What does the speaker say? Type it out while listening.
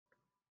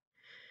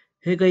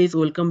Hey guys,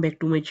 welcome back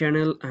to my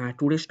channel.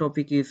 Today's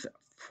topic is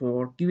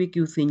for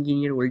QAQC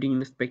Engineer Welding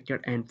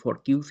Inspector and for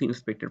QC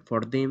Inspector.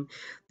 For them,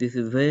 this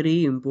is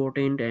very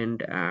important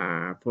and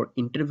for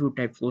interview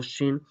type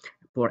question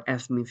for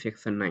ASME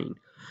Section 9.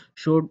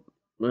 So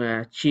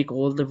check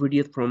all the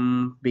videos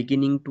from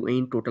beginning to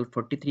end. Total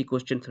 43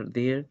 questions are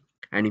there.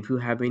 And if you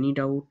have any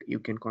doubt, you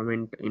can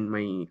comment in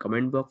my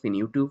comment box in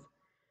YouTube.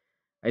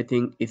 I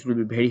think it will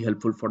be very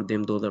helpful for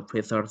them. Those are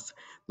freshers,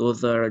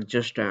 those are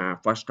just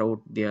passed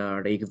out their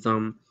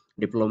exam,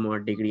 diploma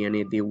degree,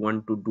 and they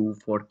want to do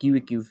for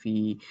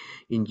QAQC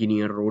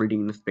engineer,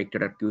 welding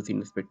inspector, or QC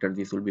inspector.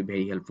 This will be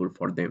very helpful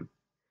for them.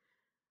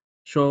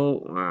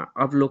 So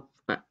आप लोग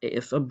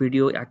ये सब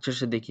video अच्छे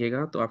से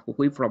देखिएगा तो आपको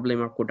कोई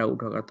प्रॉब्लम आपको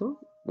डाउट होगा तो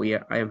we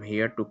I am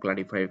here to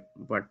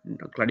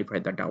clarify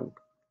the doubt.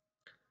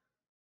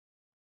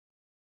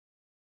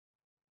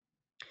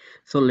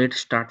 So let's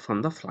start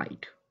from the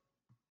slide.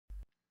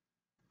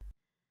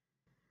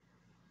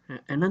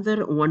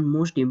 Another one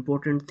most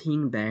important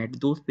thing that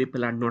those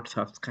people are not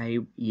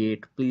subscribed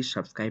yet, please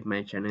subscribe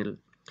my channel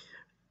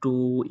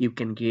to you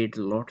can get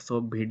lots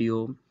of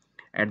video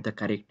at the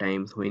correct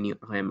times when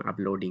I am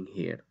uploading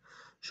here.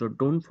 So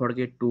don't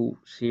forget to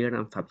share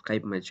and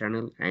subscribe my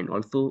channel, and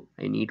also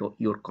I need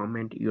your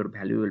comment, your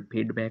valuable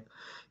feedback,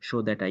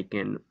 so that I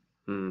can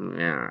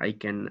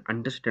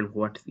understand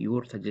what's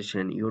your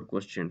suggestion, your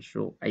question,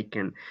 so I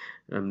can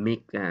I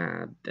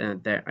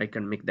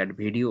can make that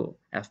video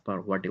as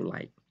per what you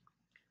like.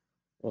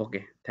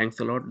 Okay, thanks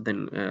a lot.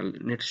 Then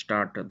let's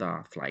start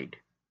the slide.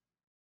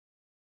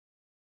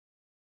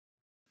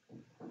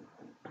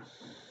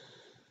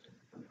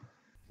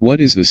 What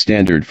is the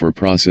standard for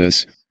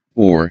process,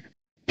 or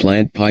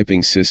plant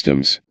piping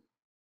systems?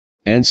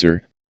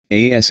 Answer,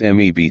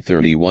 ASME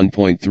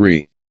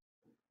B31.3.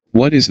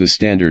 What is the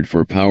standard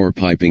for power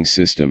piping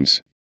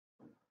systems?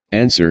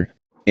 Answer,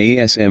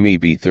 ASME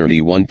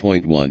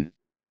B31.1.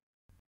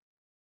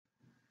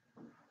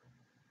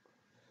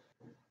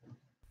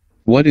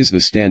 What is the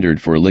standard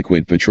for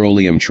liquid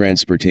petroleum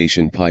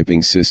transportation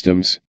piping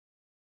systems?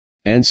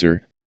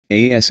 Answer,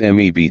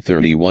 ASME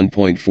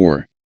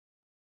B31.4.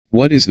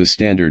 What is the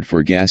standard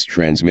for gas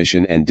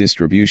transmission and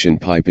distribution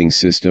piping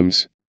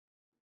systems?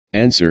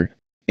 Answer,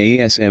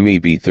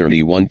 ASME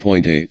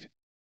B31.8.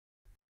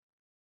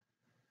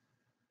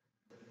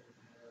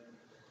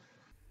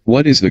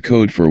 What is the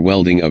code for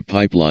welding of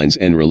pipelines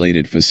and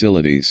related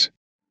facilities?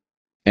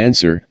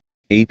 Answer,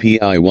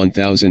 API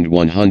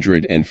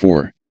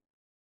 1104.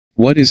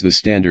 What is the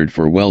standard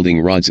for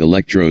welding rods,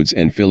 electrodes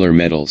and filler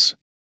metals?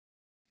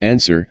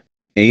 Answer,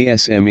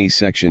 ASME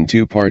Section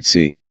 2 Part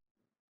C.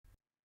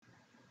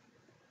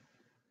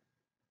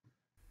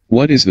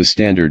 What is the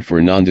standard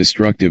for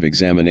non-destructive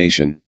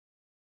examination?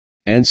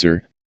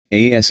 Answer,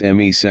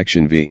 ASME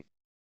Section V.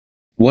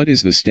 What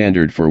is the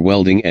standard for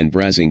welding and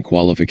brazing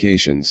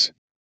qualifications?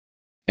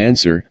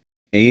 Answer,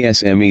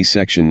 ASME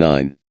Section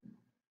 9.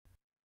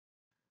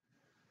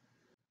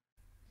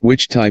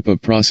 Which type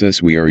of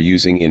process we are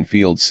using in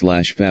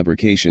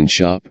field/fabrication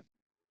shop?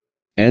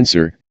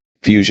 Answer,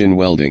 fusion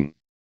welding.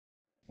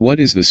 What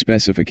is the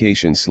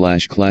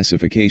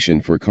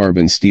specification/classification for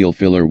carbon steel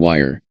filler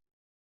wire?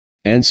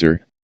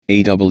 Answer,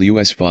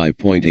 AWS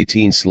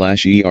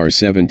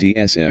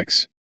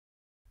 5.18/ER70SX.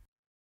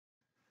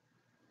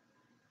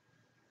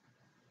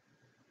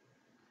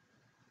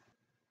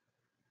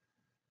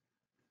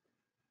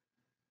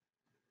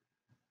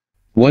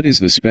 What is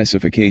the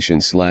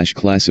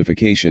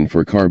specification/classification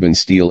for carbon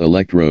steel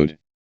electrode?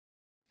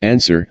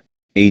 Answer,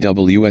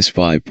 AWS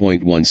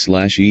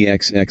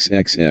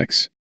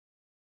 5.1/EXXXX.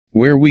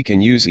 Where we can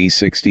use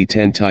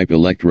E6010 type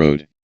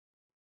electrode?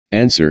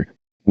 Answer,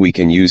 we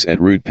can use at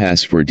root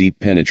pass for deep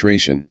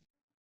penetration.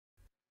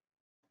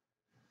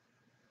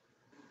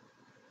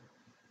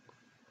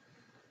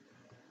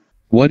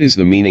 What is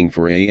the meaning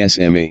for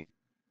ASME?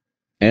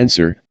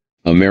 Answer,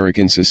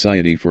 American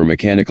Society for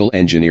Mechanical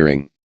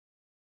Engineering.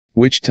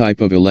 Which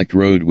type of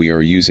electrode we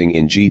are using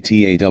in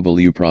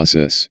GTAW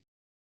process?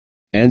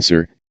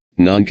 Answer,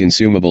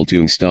 non-consumable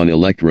tungsten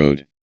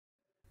electrode.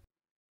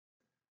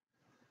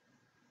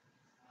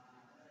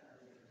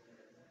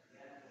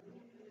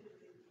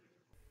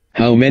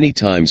 How many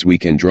times we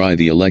can dry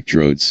the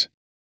electrodes?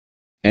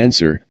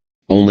 Answer,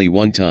 only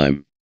one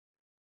time.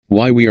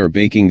 Why we are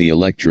baking the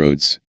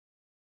electrodes?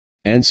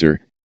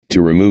 Answer,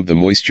 to remove the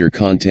moisture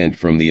content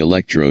from the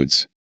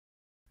electrodes.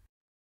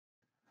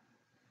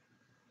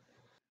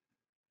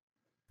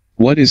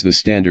 What is the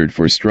standard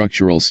for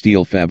structural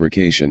steel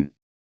fabrication?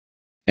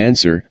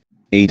 Answer,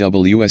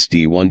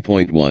 AWSD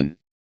 1.1.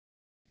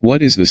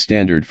 What is the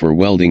standard for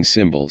welding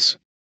symbols?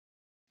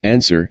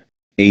 Answer,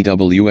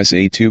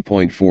 AWSA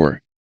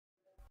 2.4.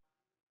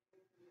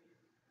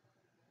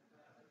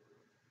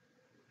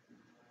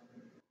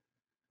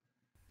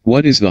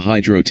 What is the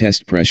hydro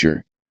test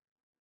pressure?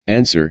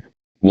 Answer,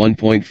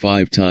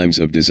 1.5 times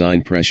of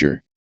design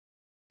pressure.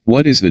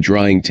 What is the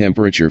drying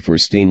temperature for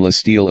stainless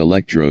steel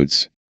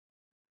electrodes?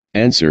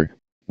 Answer,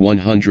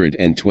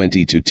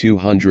 120 to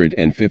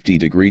 250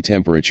 degree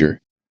temperature.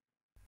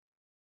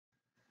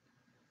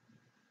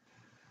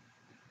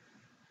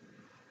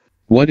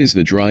 What is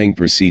the drying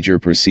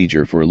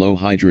procedure for low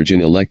hydrogen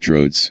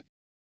electrodes?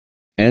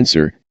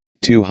 Answer,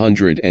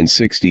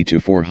 260 to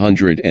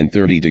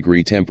 430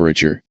 degree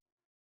temperature.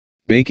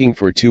 Baking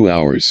for 2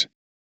 hours.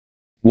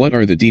 What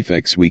are the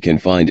defects we can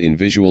find in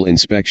visual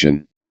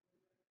inspection?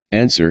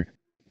 Answer,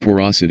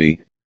 porosity,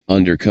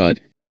 undercut,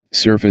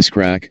 surface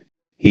crack,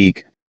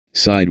 heat,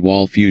 side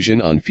wall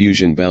fusion on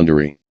fusion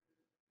boundary.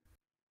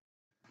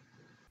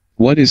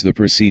 What is the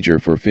procedure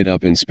for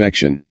fit-up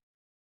inspection?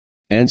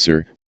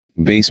 Answer,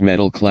 base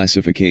metal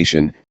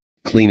classification,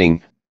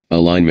 cleaning,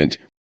 alignment,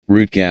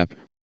 root gap,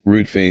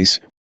 root face,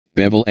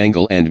 bevel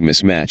angle and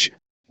mismatch,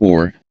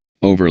 or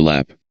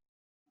overlap.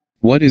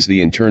 What is the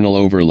internal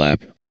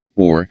overlap,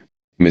 or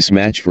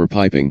mismatch for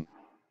piping?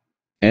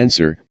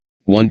 Answer,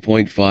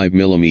 1.5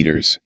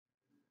 millimeters.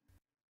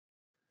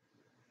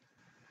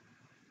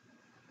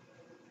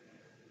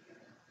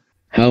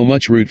 How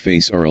much root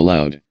face are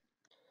allowed?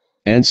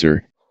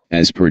 Answer,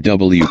 as per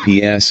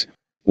WPS,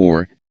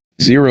 or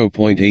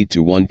 0.8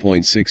 to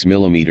 1.6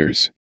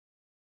 millimeters.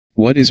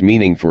 What is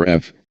meaning for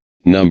F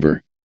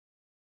number?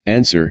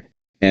 Answer,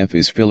 F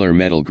is filler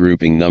metal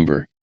grouping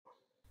number.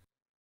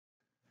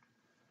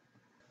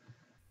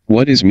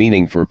 What is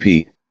meaning for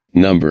P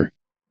number?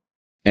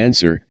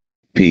 Answer,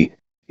 P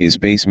is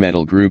base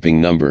metal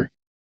grouping number.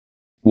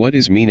 What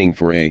is meaning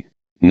for A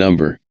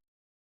number?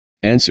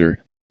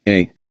 Answer,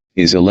 A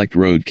is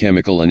electrode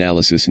chemical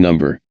analysis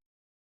number.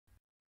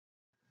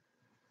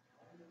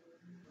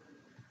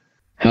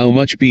 How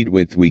much bead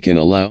width we can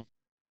allow?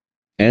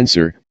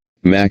 Answer,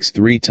 max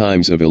 3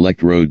 times of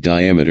electrode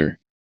diameter.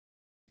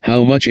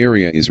 How much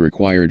area is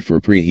required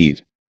for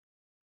preheat?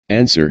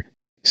 Answer,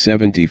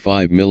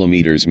 75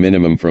 millimeters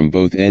minimum from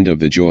both end of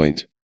the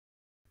joint.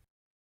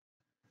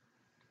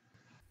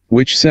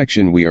 Which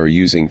section we are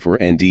using for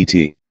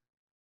NDT?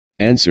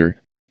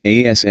 Answer,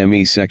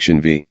 ASME section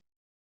V.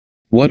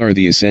 What are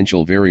the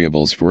essential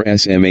variables for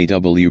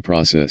SMAW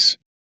process?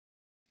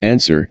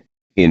 Answer,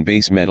 in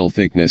base metal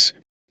thickness,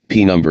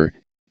 P number,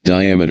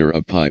 diameter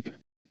of pipe,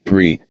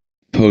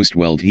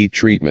 post-weld heat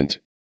treatment.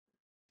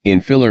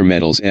 In filler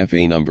metals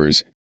FA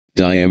numbers,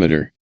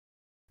 diameter.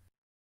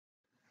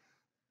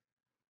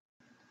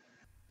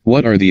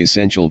 What are the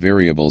essential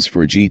variables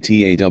for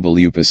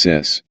GTAW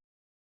process?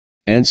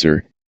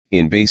 Answer,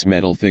 in base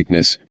metal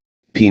thickness,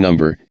 P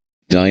number,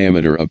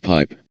 diameter of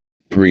pipe,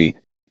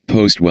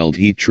 post-weld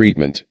heat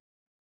treatment.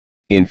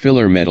 In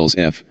filler metals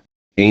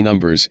A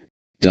numbers,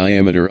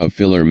 diameter of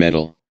filler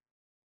metal.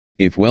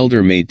 If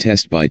welder made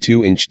test by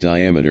 2-inch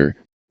diameter,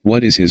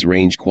 what is his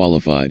range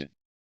qualified?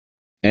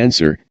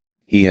 Answer,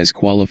 he has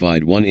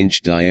qualified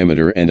 1-inch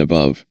diameter and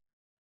above.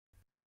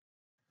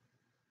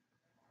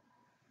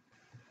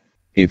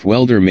 If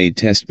welder made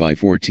test by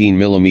 14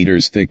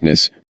 millimeters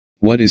thickness,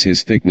 what is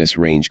his thickness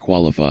range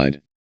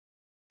qualified?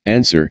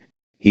 Answer,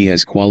 he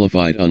has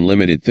qualified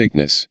unlimited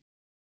thickness.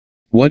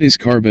 What is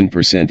carbon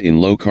percent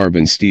in low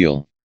carbon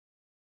steel?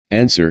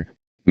 Answer,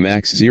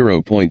 max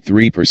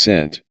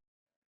 0.3%.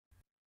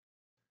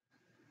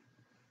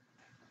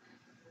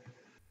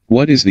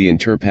 What is the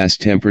interpass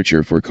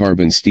temperature for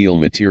carbon steel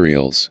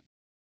materials?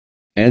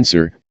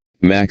 Answer,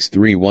 max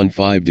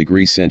 315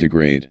 degrees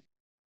centigrade.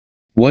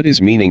 What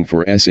is meaning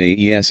for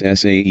SAES,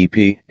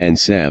 SAEP, and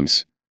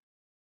SAMS?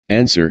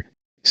 Answer,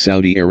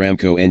 Saudi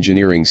Aramco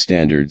Engineering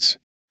Standards.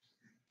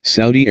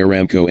 Saudi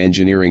Aramco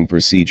Engineering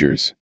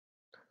Procedures.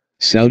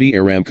 Saudi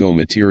Aramco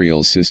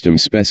Materials System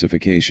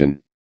Specification.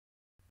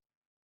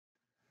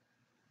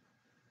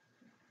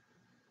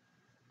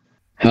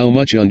 How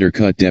much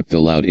undercut depth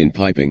allowed in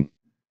piping?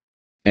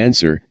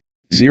 Answer,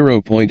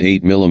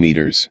 0.8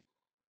 millimeters.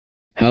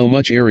 How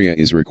much area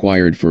is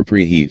required for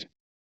preheat?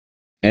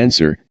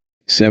 Answer,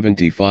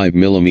 75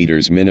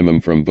 millimeters minimum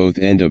from both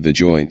end of the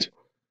joint.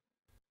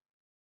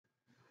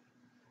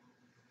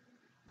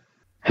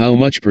 How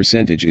much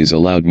percentage is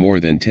allowed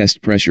more than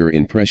test pressure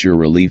in pressure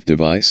relief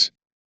device?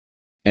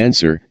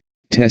 Answer,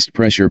 test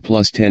pressure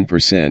plus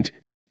 10%,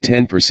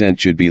 10%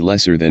 should be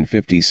lesser than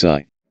 50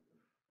 psi.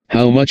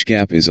 How much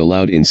gap is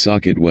allowed in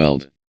socket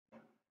weld?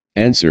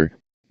 Answer,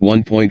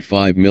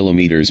 1.5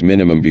 millimeters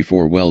minimum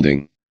before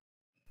welding.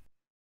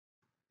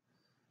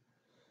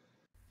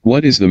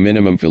 What is the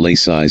minimum fillet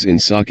size in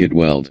socket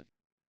weld?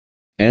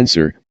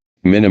 Answer,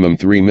 minimum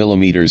 3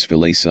 millimeters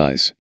fillet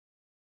size.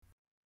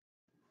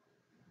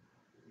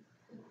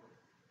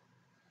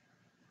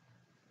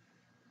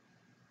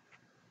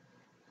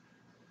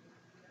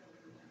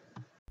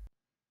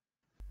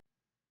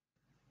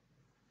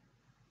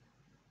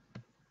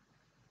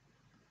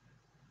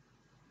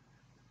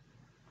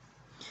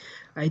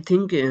 I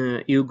think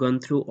you've gone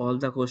through all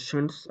the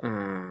questions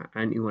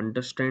and you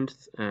understand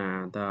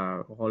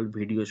the whole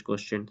video's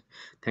questions.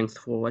 Thanks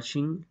for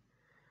watching,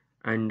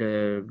 and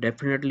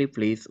definitely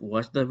please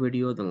watch the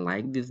video, then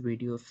like this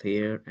video,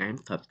 share and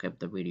subscribe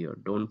the video.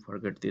 Don't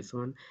forget this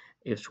one,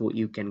 if so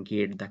you can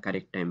get the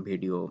correct time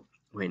video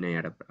when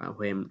I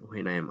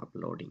am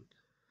uploading.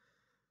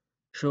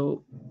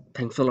 So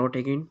thanks a lot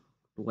again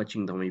for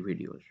watching my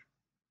videos.